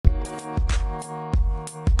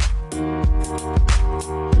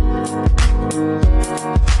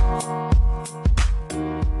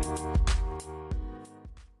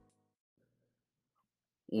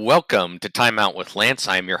Welcome to Time Out with Lance.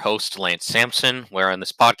 I am your host, Lance Sampson, where on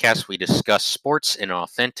this podcast we discuss sports in an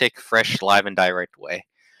authentic, fresh, live, and direct way.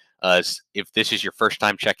 If this is your first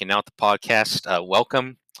time checking out the podcast,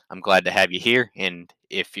 welcome. I'm glad to have you here. And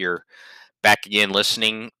if you're back again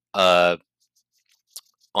listening on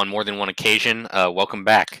more than one occasion, welcome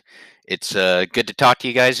back. It's good to talk to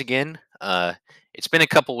you guys again. It's been a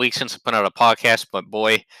couple weeks since I put out a podcast, but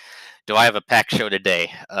boy, do I have a packed show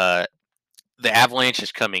today. The Avalanche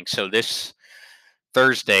is coming. So this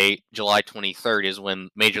Thursday, July 23rd, is when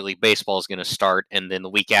Major League Baseball is going to start. And then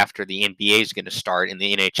the week after, the NBA is going to start. And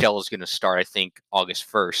the NHL is going to start, I think, August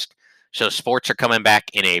 1st. So sports are coming back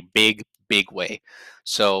in a big, big way.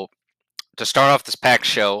 So to start off this packed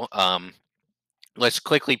show, let's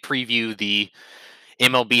quickly preview the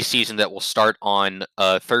MLB season that will start on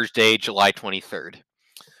Thursday, July 23rd.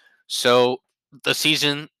 So the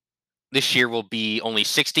season this year will be only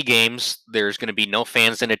 60 games. There's going to be no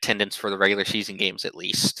fans in attendance for the regular season games, at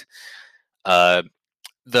least.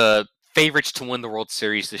 The favorites to win the World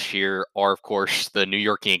Series this year are, of course, the New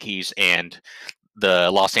York Yankees and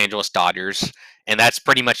the Los Angeles Dodgers. And that's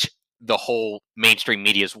pretty much the whole mainstream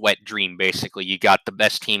media's wet dream, basically. You got the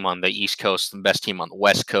best team on the East Coast, the best team on the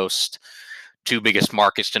West Coast, two biggest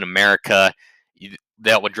markets in America.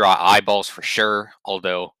 That would draw eyeballs for sure,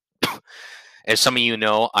 although as some of you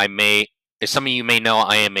know, I am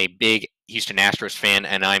a big Houston Astros fan,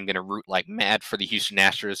 and I'm going to root like mad for the Houston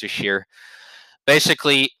Astros this year.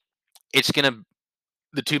 Basically,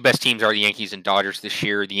 the two best teams are the Yankees and Dodgers this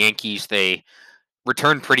year. The Yankees, they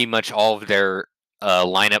returned pretty much all of their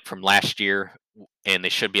lineup from last year, and they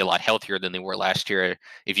should be a lot healthier than they were last year.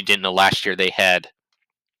 If you didn't know, last year they had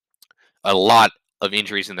a lot of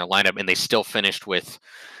injuries in their lineup, and they still finished with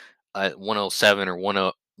 107 or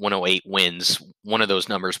 108 wins, one of those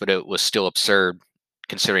numbers, but it was still absurd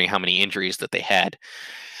considering how many injuries that they had.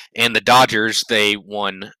 And the Dodgers, they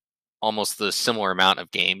won almost the similar amount of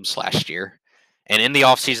games last year. And in the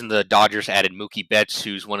offseason, the Dodgers added Mookie Betts,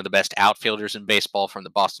 who's one of the best outfielders in baseball from the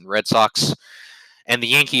Boston Red Sox. And the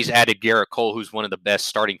Yankees added Garrett Cole, who's one of the best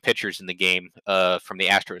starting pitchers in the game from the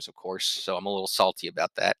Astros, of course. So I'm a little salty about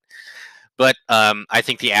that. But I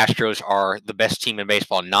think the Astros are the best team in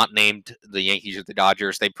baseball, not named the Yankees or the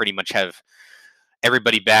Dodgers. They pretty much have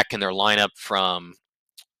everybody back in their lineup from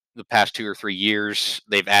the past 2 or 3 years.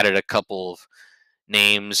 They've added a couple of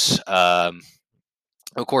names. Of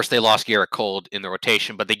course, they lost Garrett Cole in the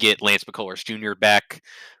rotation, but they get Lance McCullers Jr. back,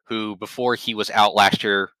 who before he was out last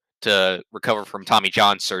year to recover from Tommy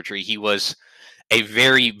John surgery, he was a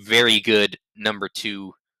very, very good number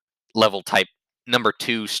two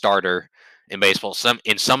starter in baseball.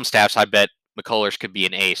 In some staffs, I bet McCullers could be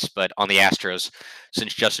an ace, but on the Astros,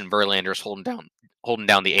 since Justin Verlander is holding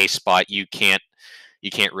down the ace spot, you can't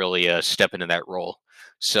really step into that role.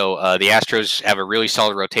 So the Astros have a really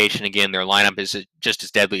solid rotation. Again, their lineup is just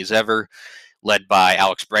as deadly as ever, led by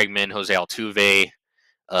Alex Bregman, Jose Altuve,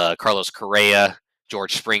 Carlos Correa,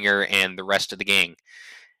 George Springer, and the rest of the gang.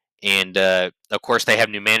 And of course, they have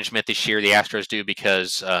new management this year. The Astros do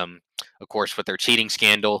because, of course, with their cheating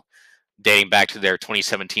scandal dating back to their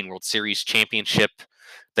 2017 World Series championship,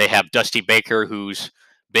 they have Dusty Baker, who's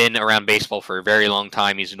been around baseball for a very long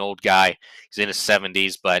time. He's an old guy. He's in his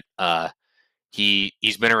 70s, but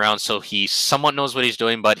he's been around, so he somewhat knows what he's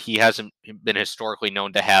doing, but he hasn't been historically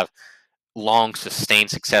known to have long,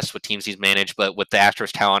 sustained success with teams he's managed. But with the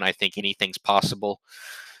Astros talent, I think anything's possible,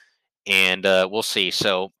 and we'll see.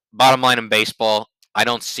 So bottom line in baseball, I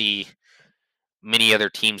don't see many other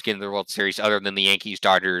teams getting the World Series other than the Yankees,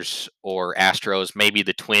 Dodgers, or Astros. Maybe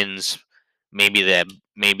the Twins, maybe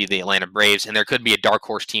the Atlanta Braves, and there could be a dark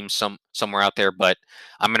horse team somewhere out there. But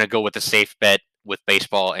I'm going to go with a safe bet with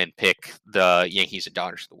baseball and pick the Yankees and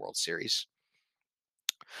Dodgers in the World Series.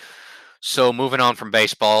 So moving on from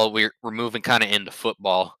baseball, we're moving kind of into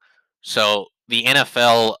football. So the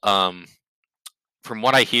NFL, from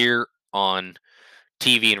what I hear on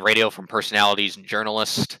TV and radio from personalities and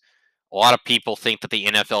journalists, a lot of people think that the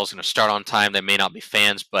NFL is going to start on time. They may not be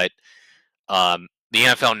fans, but the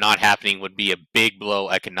NFL not happening would be a big blow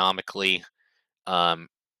economically to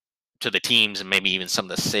the teams and maybe even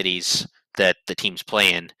some of the cities that the teams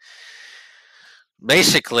play in.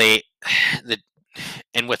 Basically,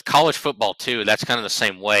 and with college football too, that's kind of the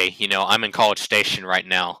same way. You know, I'm in College Station right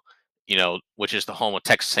now, which is the home of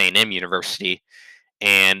Texas A&M University,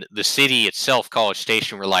 and the city itself, College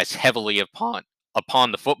Station, relies heavily upon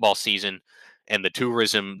the football season and the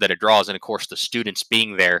tourism that it draws, and of course the students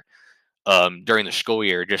being there during the school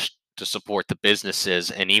year just to support the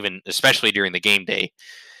businesses, and even especially during the game day.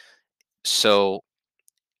 So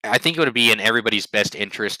I think it would be in everybody's best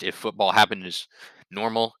interest if football happened as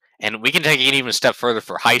normal. And we can take it even a step further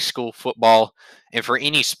for high school football and for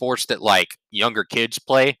any sports that like younger kids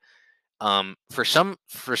play. For some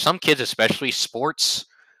kids especially, sports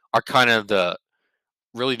are kind of the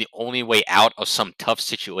really the only way out of some tough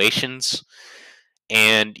situations.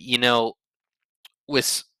 And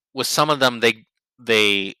with with some of them,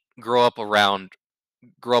 they grow up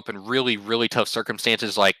in really really tough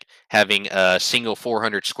circumstances, like having a single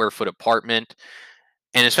 400 square foot apartment,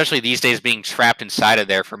 and especially these days being trapped inside of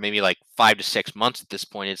there for maybe like 5 to 6 months. At this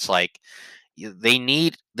point, it's like they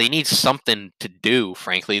need something to do,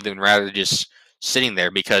 frankly, than rather just sitting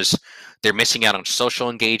there, because they're missing out on social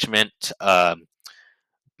engagement,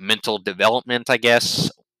 mental development, I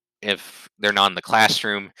guess, if they're not in the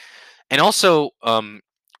classroom. And also,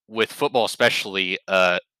 with football especially,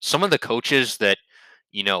 some of the coaches that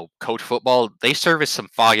coach football, they serve as some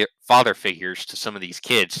father figures to some of these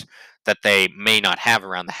kids that they may not have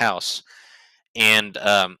around the house. And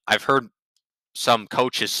I've heard some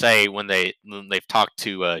coaches say when they've talked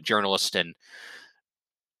to journalists and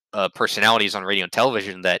personalities on radio and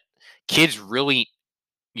television that kids really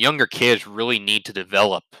younger kids really need to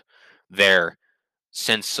develop their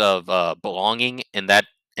sense of belonging, and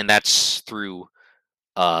that's through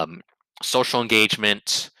um, social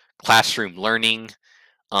engagement, classroom learning,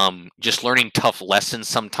 just learning tough lessons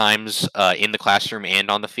sometimes in the classroom and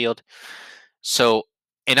on the field. So,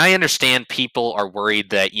 and I understand people are worried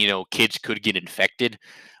that kids could get infected,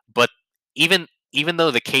 but even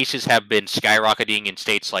though the cases have been skyrocketing in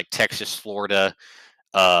states like Texas, Florida,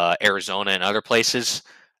 Arizona, and other places,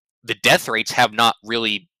 the death rates have not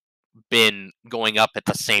really been going up at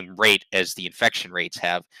the same rate as the infection rates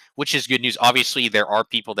have, which is good news. Obviously, there are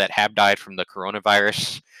people that have died from the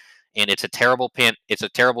coronavirus, and it's a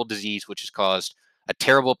terrible disease which has caused a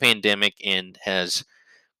terrible pandemic and has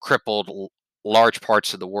crippled large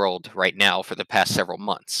parts of the world right now for the past several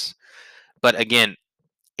months. But again,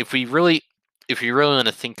 if we really if you really want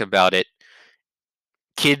to think about it,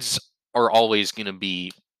 kids are always going to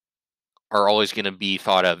be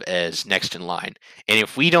thought of as next in line. And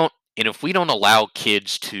if we don't allow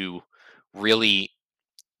kids to really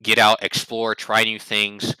get out, explore, try new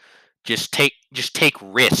things, just take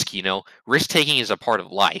risk, risk taking is a part of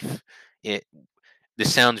life. it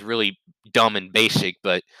This sounds really dumb and basic,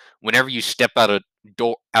 but whenever you step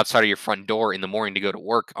outside of your front door in the morning to go to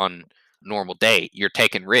work on a normal day, you're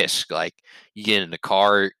taking risk. Like, you get in the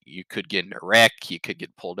car, you could get in a wreck, you could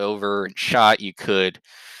get pulled over and shot, you could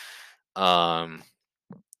um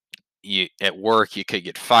you at work, you could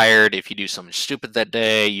get fired if you do something stupid that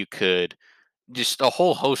day. You could just a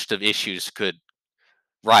whole host of issues could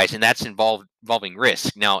rise, and that's involving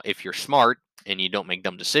risk. Now, if you're smart and you don't make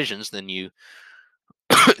dumb decisions, then you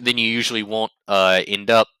then you usually won't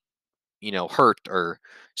end up hurt or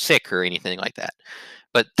sick or anything like that.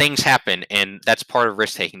 But things happen, and that's part of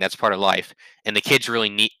risk taking. That's part of life, and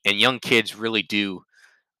young kids really do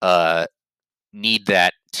uh, need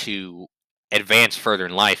that to advance further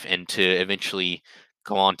in life and to eventually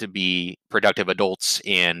go on to be productive adults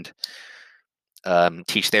and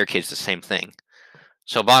teach their kids the same thing.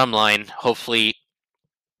 So, bottom line, hopefully,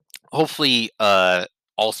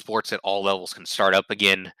 all sports at all levels can start up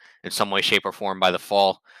again in some way, shape, or form by the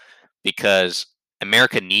fall, because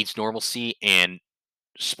America needs normalcy, and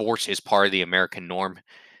sports is part of the American norm,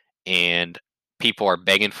 and people are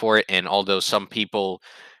begging for it. And although some people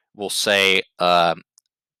will say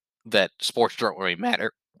that sports don't really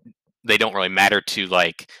matter, they don't really matter to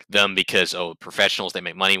like them because professionals, they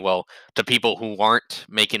make money. Well, to people who aren't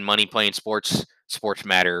making money playing sports, sports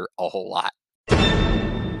matter a whole lot.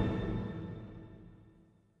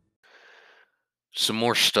 Some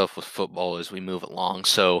more stuff with football as we move along.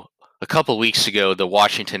 So a couple weeks ago, the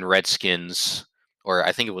Washington Redskins, or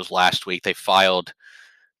I think it was last week, they filed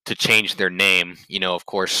to change their name. Of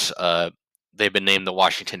course, they've been named the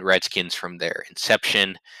Washington Redskins from their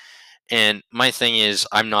inception. And my thing is,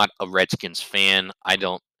 I'm not a Redskins fan. I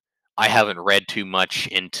haven't read too much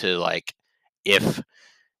into like if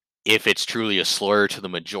it's truly a slur to the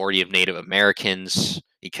majority of Native Americans,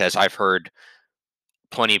 because I've heard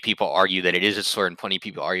plenty of people argue that it is a slur, and plenty of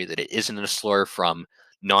people argue that it isn't a slur, from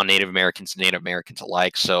non-Native Americans and Native Americans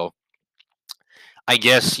alike. So I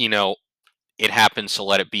guess it happens, so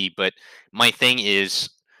let it be. But my thing is,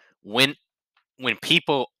 when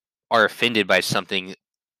people are offended by something,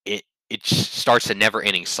 it starts a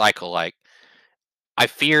never-ending cycle. Like, I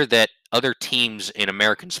fear that other teams in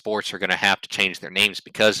American sports are going to have to change their names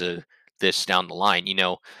because of this down the line.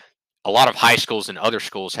 A lot of high schools and other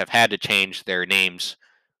schools have had to change their names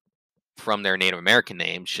from their Native American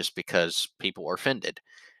names just because people were offended.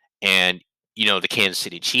 And the Kansas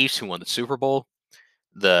City Chiefs, who won the Super Bowl,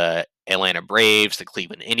 the Atlanta Braves, the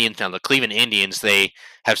Cleveland Indians. Now, the Cleveland Indians, they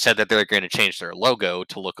have said that they're going to change their logo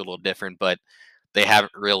to look a little different, but they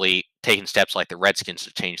haven't really taken steps like the Redskins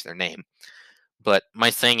to change their name. But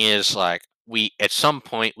my thing is, like, we at some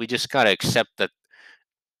point we just got to accept that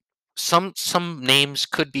some names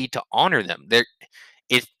could be to honor them. There,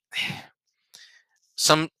 it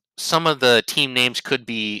some some of the team names could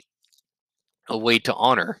be a way to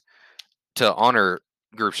honor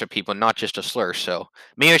groups of people, not just a slur. So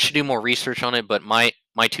maybe I should do more research on it. But my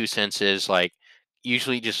 2 cents is, like,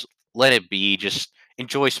 usually just let it be. Just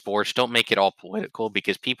enjoy sports. Don't make it all political,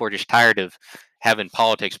 because people are just tired of having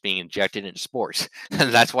politics being injected into sports.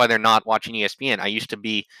 That's why they're not watching ESPN. I used to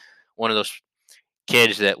be one of those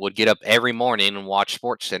kids that would get up every morning and watch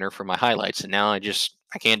Sports Center for my highlights, and now I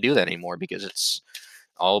can't do that anymore because it's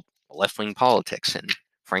all left wing politics, and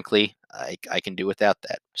frankly, I can do without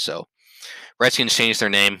that. So Redskins change their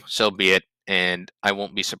name, so be it, and I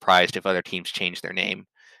won't be surprised if other teams change their name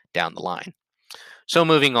down the line. So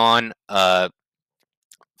moving on,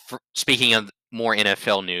 speaking of more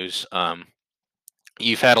NFL news,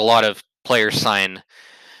 you've had a lot of players sign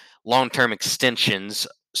long-term extensions.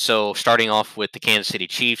 So starting off with the Kansas City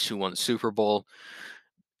Chiefs, who won the Super Bowl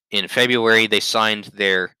in February, they signed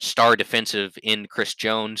their star defensive end Chris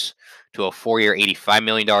Jones to a 4-year, $85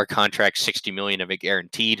 million contract, $60 million of it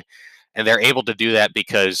guaranteed. And they're able to do that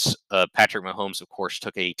because Patrick Mahomes, of course,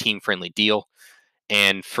 took a team-friendly deal.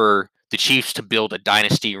 And for the Chiefs to build a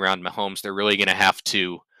dynasty around Mahomes, they're really going to have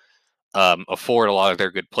to afford a lot of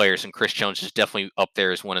their good players. And Chris Jones is definitely up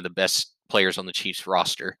there as one of the best players on the Chiefs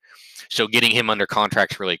roster. So getting him under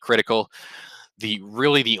contract is really critical. The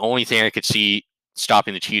only thing I could see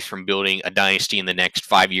stopping the Chiefs from building a dynasty in the next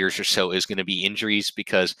 5 years or so is going to be injuries,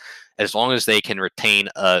 because as long as they can retain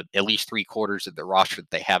at least 3/4 of the roster that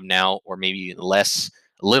they have now, or maybe even less,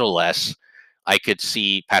 a little less, I could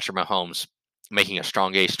see Patrick Mahomes making a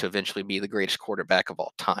strong case to eventually be the greatest quarterback of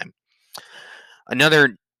all time.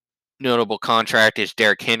 Another notable contract is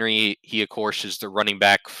Derrick Henry. He, of course, is the running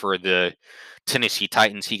back for the Tennessee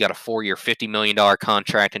Titans. He got a 4-year, $50 million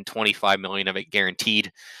contract and $25 million of it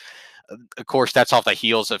guaranteed. Of course, that's off the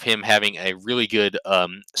heels of him having a really good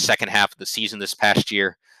second half of the season this past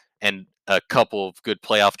year, and a couple of good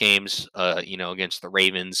playoff games, against the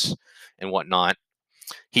Ravens and whatnot.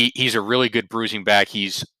 He's a really good bruising back.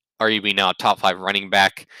 He's arguably now a top 5 running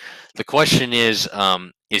back. The question is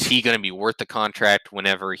he going to be worth the contract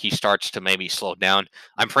whenever he starts to maybe slow down?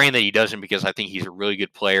 I'm praying that he doesn't, because I think he's a really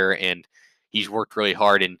good player and he's worked really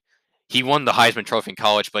hard. And he won the Heisman Trophy in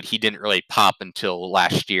college, but he didn't really pop until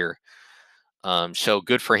last year. So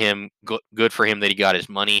good for him. Good for him that he got his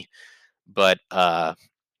money. But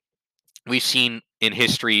we've seen in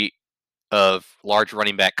history of large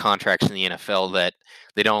running back contracts in the NFL that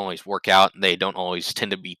they don't always work out, and they don't always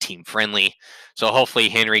tend to be team friendly. So hopefully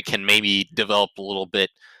Henry can maybe develop a little bit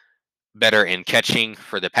better in catching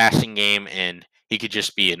for the passing game, and he could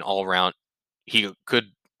just be an all round. He could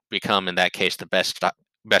become, in that case, the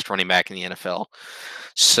best running back in the NFL.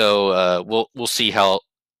 So we'll see how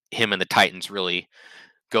him and the Titans really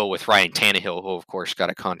go with Ryan Tannehill, who of course got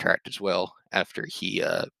a contract as well after he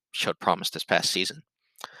showed promise this past season.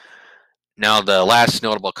 Now, the last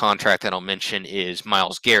notable contract that I'll mention is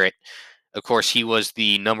Myles Garrett. Of course, he was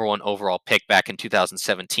the number 1 overall pick back in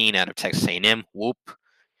 2017 out of Texas A&M. Whoop.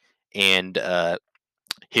 And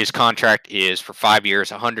his contract is for 5 years,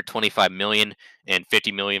 $125 million, and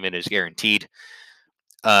 $50 million of it is guaranteed.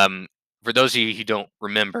 For those of you who don't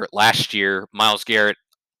remember, last year, Myles Garrett,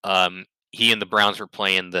 he and the Browns were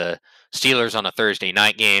playing the Steelers on a Thursday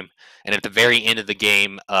night game. And at the very end of the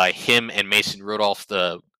game, him and Mason Rudolph,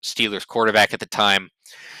 the Steelers quarterback at the time,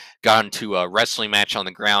 got into a wrestling match on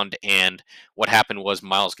the ground. And what happened was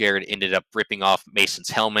Myles Garrett ended up ripping off Mason's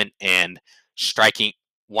helmet and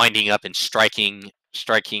winding up and striking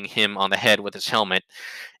him on the head with his helmet.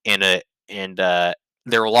 And there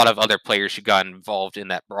were a lot of other players who got involved in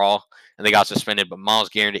that brawl, and they got suspended. But Myles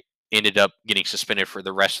Garrett ended up getting suspended for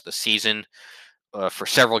the rest of the season for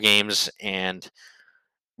several games. And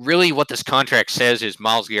really what this contract says is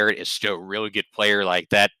Myles Garrett is still a really good player. Like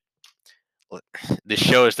that, this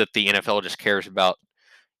shows that the NFL just cares about,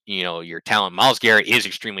 your talent. Myles Garrett is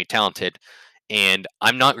extremely talented, and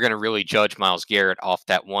I'm not going to really judge Myles Garrett off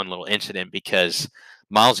that one little incident, because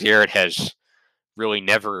Myles Garrett has really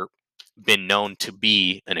never been known to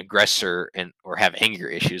be an aggressor or have anger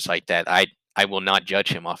issues like that. I will not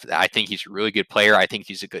judge him off of that. I think he's a really good player. I think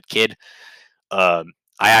he's a good kid. I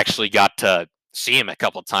actually got to see him a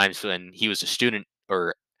couple of times when he was a student,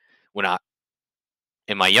 or when I,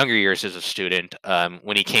 in my younger years as a student,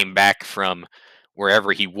 when he came back from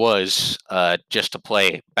wherever he was just to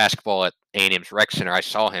play basketball at A&M's Rec Center. I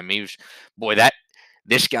saw him. He was, boy,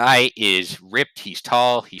 this guy is ripped. He's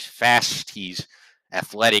tall. He's fast. He's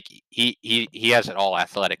athletic. He has it all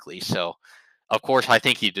athletically. So, of course, I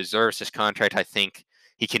think he deserves this contract. I think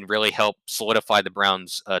he can really help solidify the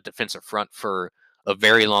Browns' defensive front for a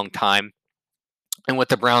very long time. And with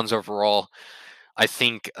the Browns overall, I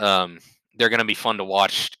think they're going to be fun to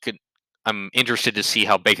watch. I'm interested to see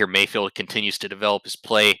how Baker Mayfield continues to develop his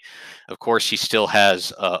play. Of course, he still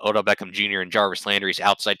has Odell Beckham Jr. and Jarvis Landry's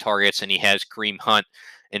outside targets, and he has Kareem Hunt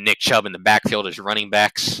and Nick Chubb in the backfield as running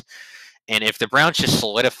backs. And if the Browns just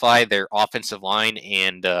solidify their offensive line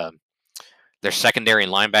and their secondary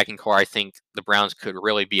and linebacking core, I think the Browns could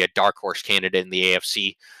really be a dark horse candidate in the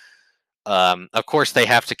AFC. Of course, they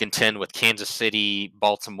have to contend with Kansas City,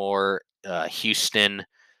 Baltimore, Houston,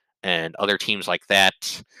 and other teams like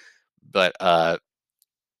that. But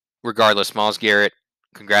regardless, Myles Garrett,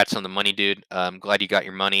 congrats on the money, dude. I'm glad you got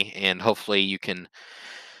your money, and hopefully you can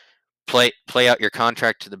play out your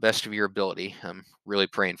contract to the best of your ability. I'm really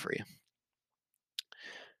praying for you.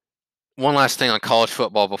 One last thing on college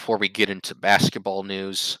football before we get into basketball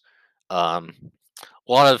news. A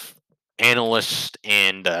lot of analysts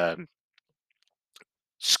and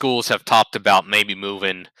schools have talked about maybe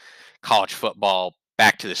moving college football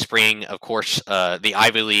back to the spring. Of course, the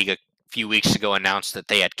Ivy League a few weeks ago announced that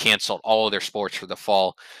they had canceled all of their sports for the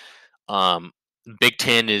fall. Big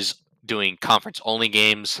Ten is doing conference-only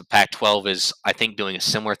games. The Pac-12 is, I think, doing a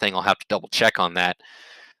similar thing. I'll have to double check on that.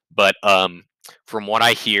 But from what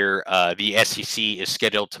I hear, the SEC is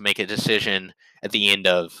scheduled to make a decision at the end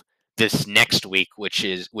of this next week, which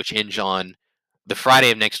ends on the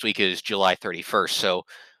Friday of next week is July 31st. So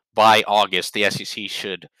by August, the SEC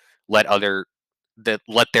should let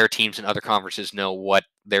their teams and other conferences know what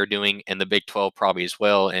they're doing, and the Big 12 probably as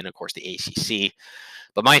well, and of course the ACC.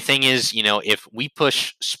 But my thing is, if we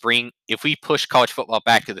push college football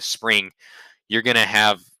back to the spring, you're going to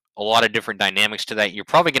have a lot of different dynamics to that. You're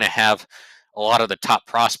probably going to have a lot of the top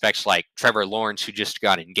prospects like Trevor Lawrence, who just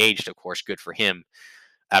got engaged, of course, good for him,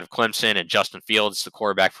 out of Clemson, and Justin Fields, the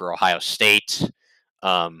quarterback for Ohio State.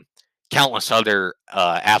 Countless other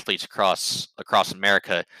athletes across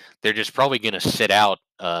America. They're just probably going to sit out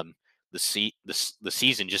the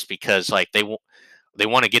season just because they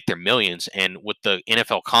want to get their millions. And with the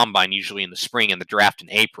NFL Combine usually in the spring and the draft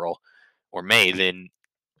in April or May, then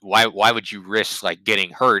why would you risk getting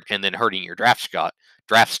hurt and then hurting your draft stock?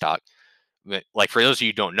 But, for those of you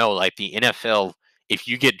who don't know, the NFL, if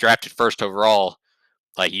you get drafted first overall,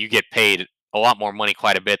 you get paid a lot more money,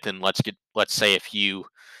 quite a bit, than let's say if you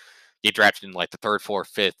get drafted in the third, fourth,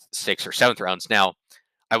 fifth, sixth, or seventh rounds. Now,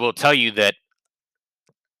 I will tell you that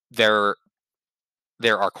there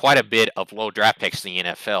are quite a bit of low draft picks in the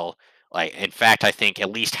NFL. In fact, I think at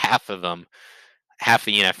least half the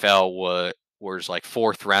NFL was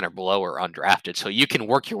fourth round or below or undrafted. So you can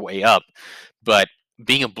work your way up, but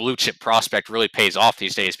being a blue chip prospect really pays off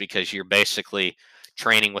these days because you're basically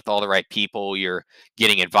training with all the right people. You're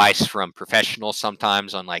getting advice from professionals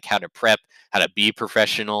sometimes on how to prep, how to be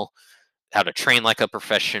professional, how to train like a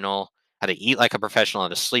professional, how to eat like a professional, how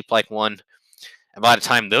to sleep like one. And by the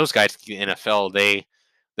time those guys get to the NFL,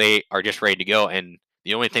 they are just ready to go. And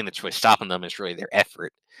the only thing that's really stopping them is really their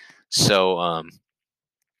effort. So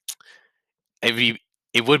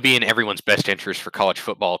it would be in everyone's best interest for college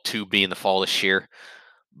football to be in the fall this year.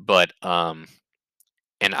 But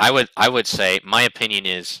and I would say my opinion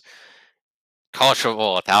is college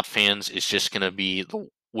football without fans is just going to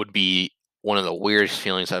would be one of the weirdest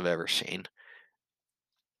feelings I've ever seen.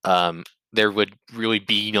 There would really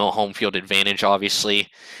be no home field advantage, obviously,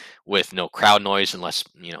 with no crowd noise, unless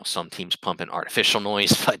some teams pump in artificial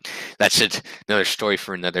noise. But that's another story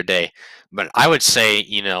for another day. But I would say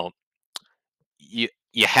you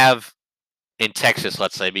have in Texas,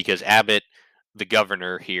 let's say, because Abbott, the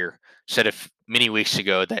governor here, said many weeks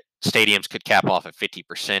ago that stadiums could cap off at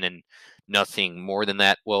 50% and nothing more than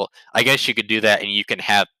that. Well, I guess you could do that, and you can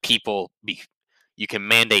have you can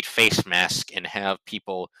mandate face masks and have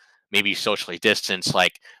people maybe socially distance,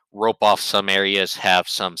 rope off some areas, have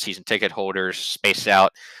some season ticket holders spaced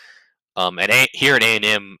out. Here at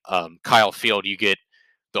A&M, Kyle Field, you get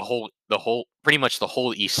pretty much the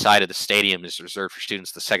whole east side of the stadium is reserved for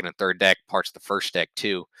students. The second and third deck, parts of the first deck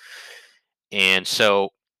too. And so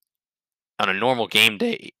on a normal game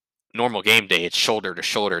day, it's shoulder to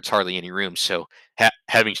shoulder. It's hardly any room. So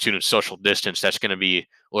having students social distance, that's going to be a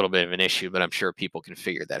little bit of an issue, but I'm sure people can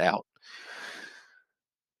figure that out.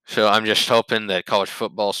 So I'm just hoping that college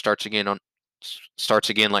football starts again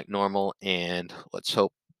like normal, and let's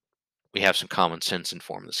hope we have some common sense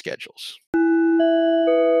inform the schedules.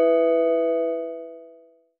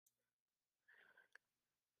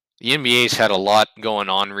 The NBA's had a lot going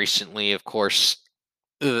on recently. Of course,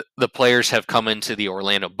 the players have come into the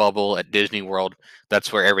Orlando bubble at Disney World.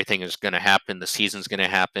 That's where everything is going to happen. The season's going to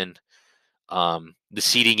happen. The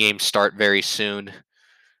seeding games start very soon,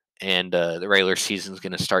 and the regular season's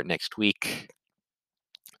going to start next week.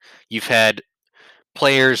 You've had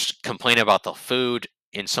players complain about the food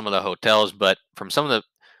in some of the hotels, but from some of the,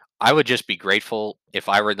 I would just be grateful if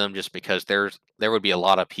I were them, just because there would be a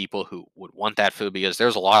lot of people who would want that food, because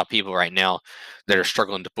there's a lot of people right now that are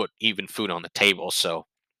struggling to put even food on the table. So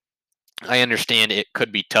I understand it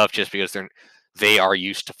could be tough just because they are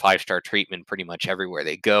used to 5-star treatment pretty much everywhere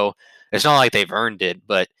they go. It's not like they've earned it,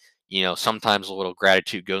 but sometimes a little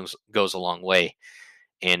gratitude goes a long way.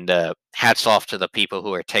 And hats off to the people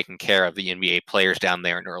who are taking care of the NBA players down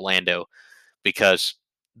there in Orlando, because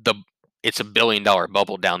the it's a $1 billion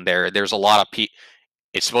bubble down there. There's a lot of people.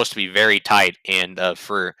 It's supposed to be very tight, and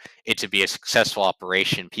for it to be a successful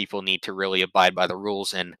operation, people need to really abide by the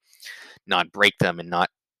rules and not break them, and not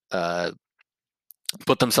uh,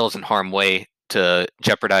 put themselves in harm way to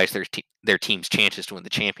jeopardize their team's chances to win the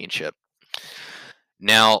championship.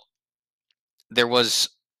 Now, there was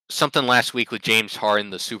something last week with James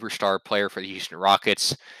Harden, the superstar player for the Houston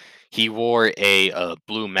Rockets. He wore a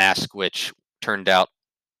blue mask, which turned out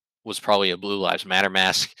was probably a Blue Lives Matter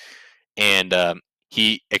mask, and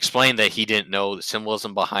he explained that he didn't know the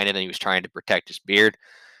symbolism behind it, and he was trying to protect his beard.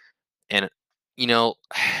 And you know,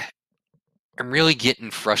 I'm really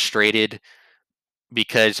getting frustrated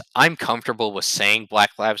because I'm comfortable with saying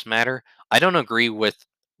Black Lives Matter. I don't agree with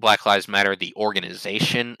Black Lives Matter, the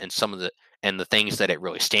organization, and the things that it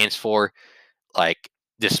really stands for, like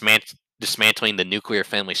dismantling the nuclear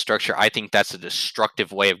family structure. I think that's a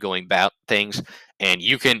destructive way of going about things, and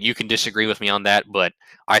you can disagree with me on that, but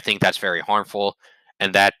I think that's very harmful,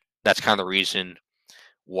 and that's kind of the reason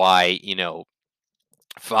why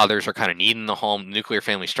fathers are kind of needing the home. Nuclear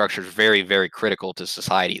family structure is very, very critical to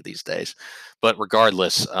society these days. But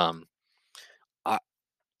regardless, I,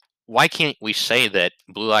 why can't we say that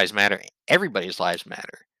blue lives matter? Everybody's lives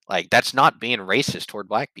matter. Like, that's not being racist toward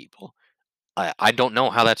black people. I don't know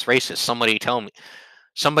how that's racist. Somebody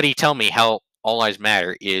tell me how all lives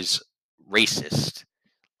matter is racist.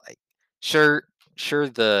 Like, sure, sure,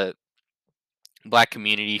 the black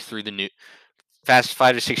community through the new past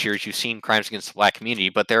 5 to 6 years, you've seen crimes against the black community,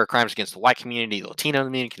 but there are crimes against the white community, the Latino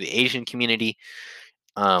community, the Asian community,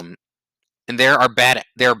 um, and there are bad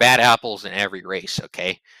apples in every race.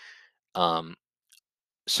 Okay, um,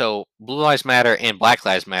 so Blue Lives Matter and Black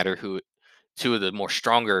Lives Matter, who two of the more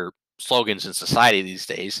stronger slogans in society these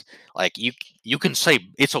days. Like, you can say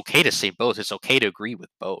it's okay to say both. It's okay to agree with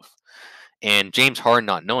both. And James Harden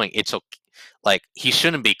not knowing it's okay, like, he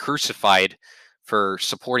shouldn't be crucified for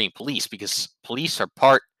supporting police, because police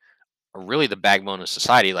are really the backbone of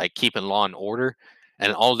society, like keeping law and order.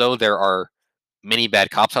 And although there are many bad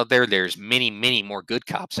cops out there, there's many, many more good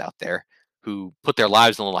cops out there who put their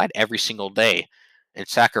lives on the line every single day and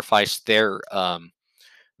sacrifice their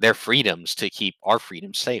freedoms to keep our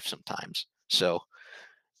freedoms safe sometimes. So,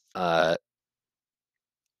 uh,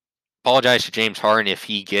 apologize to James Harden if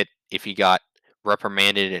he got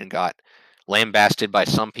reprimanded and got lambasted by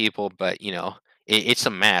some people, but it's a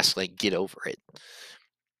mask. Like, get over it.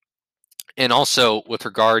 And also, with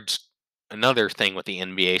regards, another thing with the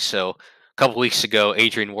NBA. So, a couple weeks ago,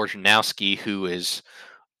 Adrian Wojnarowski, who is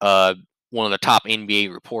uh, one of the top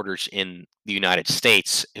NBA reporters in the United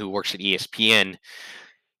States, who works at ESPN,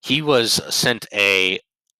 he was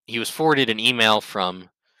he was forwarded an email from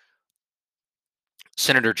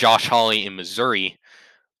Senator Josh Hawley in Missouri,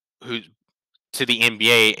 who to the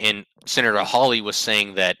NBA, and Senator Hawley was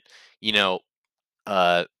saying that you know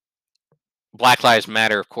uh, Black Lives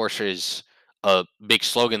Matter, of course, is a big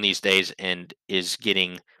slogan these days and is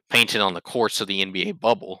getting painted on the courts of the NBA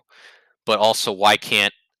bubble. But also, why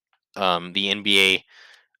can't the NBA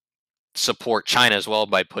support China as well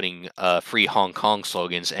by putting free Hong Kong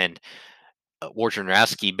slogans? And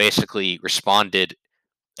Wojnarowski basically responded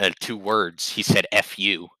 2 words. He said "F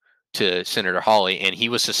you" to Senator Hawley, and he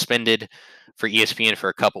was suspended for ESPN for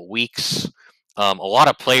a couple weeks. A lot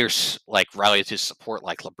of players like rallied to support,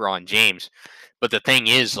 like LeBron James, but the thing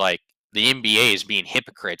is, like, the NBA is being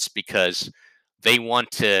hypocrites because they want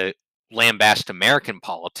to lambast American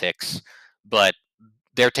politics, but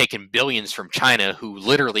they're taking billions from China,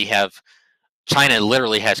 China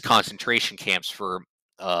literally has concentration camps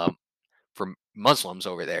uh, for Muslims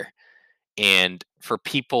over there. And for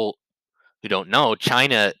people who don't know,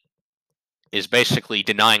 China is basically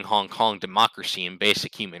denying Hong Kong democracy and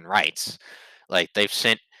basic human rights. Like, they've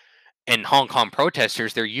sent and Hong Kong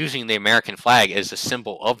protesters, they're using the American flag as a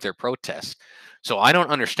symbol of their protest. So I don't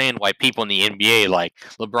understand why people in the NBA like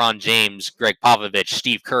LeBron James, Greg Popovich,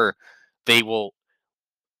 Steve Kerr, they will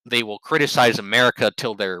criticize America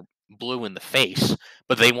till they're blue in the face,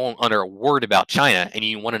 but they won't utter a word about China. And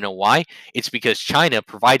you want to know why? It's because China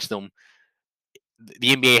provides them.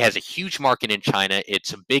 The NBA has a huge market in China.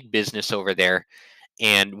 It's a big business over there.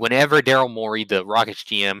 And whenever Daryl Morey, the Rockets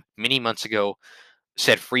GM, many months ago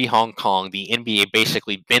said free Hong Kong, the NBA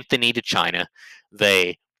basically bent the knee to China.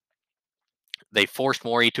 They forced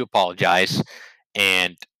Morey to apologize,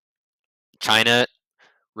 and China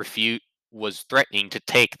refute was threatening to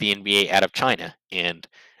take the NBA out of China. And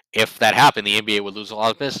if that happened, the NBA would lose a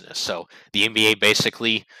lot of business. So the NBA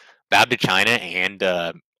basically bowed to China and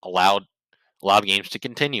allowed games to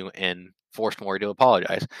continue and forced Morey to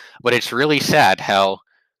apologize. But it's really sad how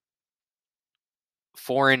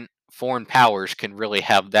foreign powers can really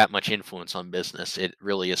have that much influence on business. It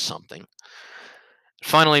really is something.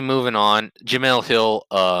 Finally, moving on, Jemele Hill,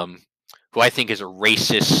 who I think is a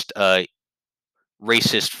racist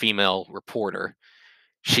female reporter.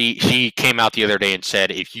 She came out the other day and said,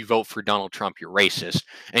 if you vote for Donald Trump, you're racist.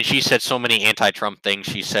 And she said so many anti-Trump things.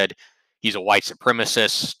 She said he's a white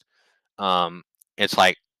supremacist. It's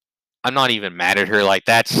like, I'm not even mad at her. Like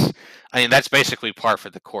that's basically par for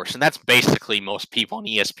the course, and that's basically most people on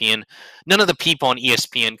ESPN. None of the people on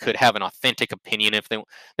ESPN could have an authentic opinion if they.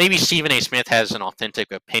 Maybe Stephen A. Smith has an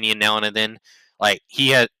authentic opinion now and then. Like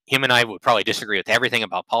him and I would probably disagree with everything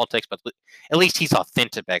about politics, but at least he's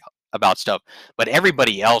authentic about stuff. But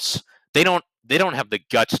everybody else, they don't have the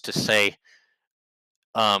guts to say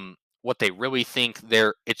what they really think.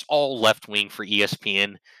 It's all left wing for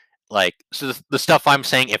ESPN. Like, so the stuff I'm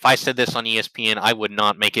saying, if I said this on ESPN, I would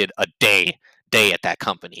not make it a day at that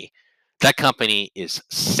company. That company is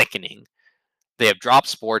sickening. They have dropped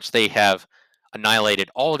sports. They have annihilated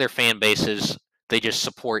all of their fan bases. They just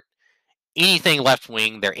support anything left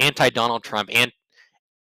wing. They're anti Donald Trump, and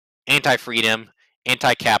anti freedom,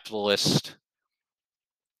 anti capitalist.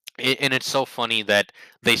 And it's so funny that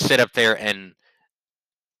they sit up there and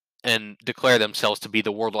declare themselves to be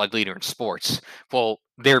the worldwide leader in sports. Well,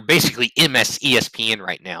 they're basically MS ESPN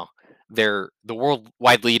right now. They're the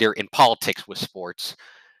worldwide leader in politics with sports.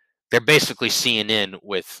 They're basically CNN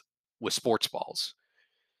with sports balls.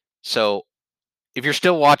 So if you're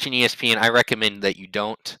still watching ESPN, I recommend that you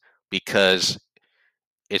don't, because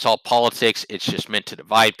it's all politics. It's just meant to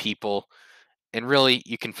divide people. And really,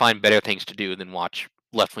 you can find better things to do than watch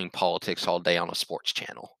left wing politics all day on a sports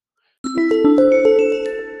channel.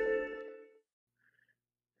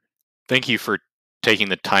 Thank you for taking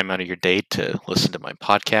the time out of your day to listen to my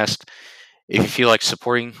podcast. If you feel like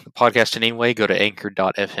supporting the podcast in any way, go to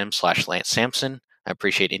anchor.fm/Lance Sampson. I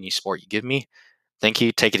appreciate any support you give me. Thank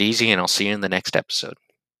you. Take it easy, and I'll see you in the next episode.